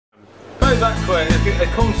Pose Aqua, it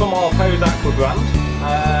comes from our Pose Aqua brand,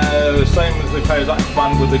 same as the Pose Aqua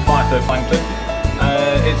brand with the phytoplankton.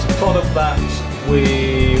 It's a product that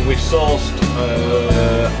we sourced.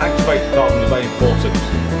 Activated carbon is very important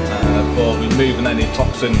for removing any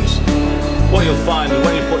toxins. What you'll find is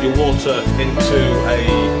when you put your water into,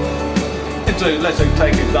 let's say,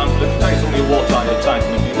 take an example, if you take some of your water out of your tank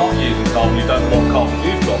and if you're not using carbon, you don't know what carbon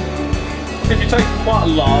you've got. If you take quite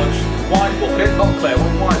a large white bucket, not clear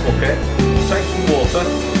one, white bucket, you take some water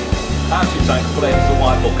out of your tank, put it into the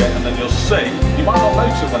white bucket, and then you'll see, you might not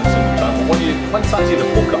notice it when it's in the tank, but when it's actually in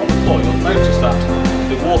the bucket on the floor, you'll notice that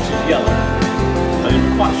the water's yellow. And you'll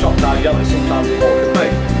be quite shocked how yellow sometimes the water can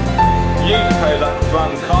be. Using Pose Aqua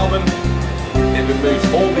brand carbon, it removes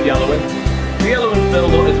all the yellowing. The yellowing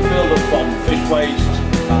build-up is a build-up from fish waste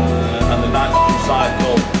and the nitrogen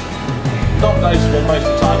cycle. Not noticeable most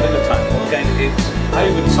of the time in the tank, but again, it's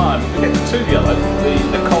over time. If it gets too yellow,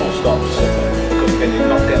 the coal stops because again you're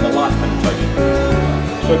not getting the light penetration.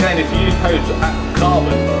 So again, if you use Pose Aqua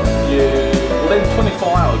carbon, within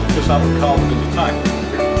 24 hours of just having carbon in the tank,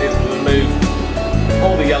 it will remove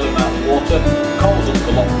all the yellowing out of the water. Coals will look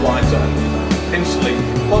a lot brighter and instantly,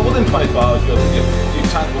 well, within 24 hours your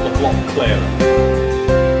tank will look a lot clearer.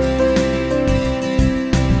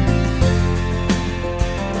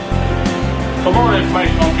 For more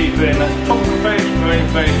information on keeping tropical fish, marine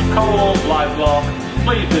fish, corals, live block,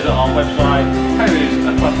 please visit our website,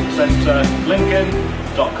 perrysaquaticcentre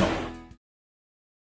lincoln.com.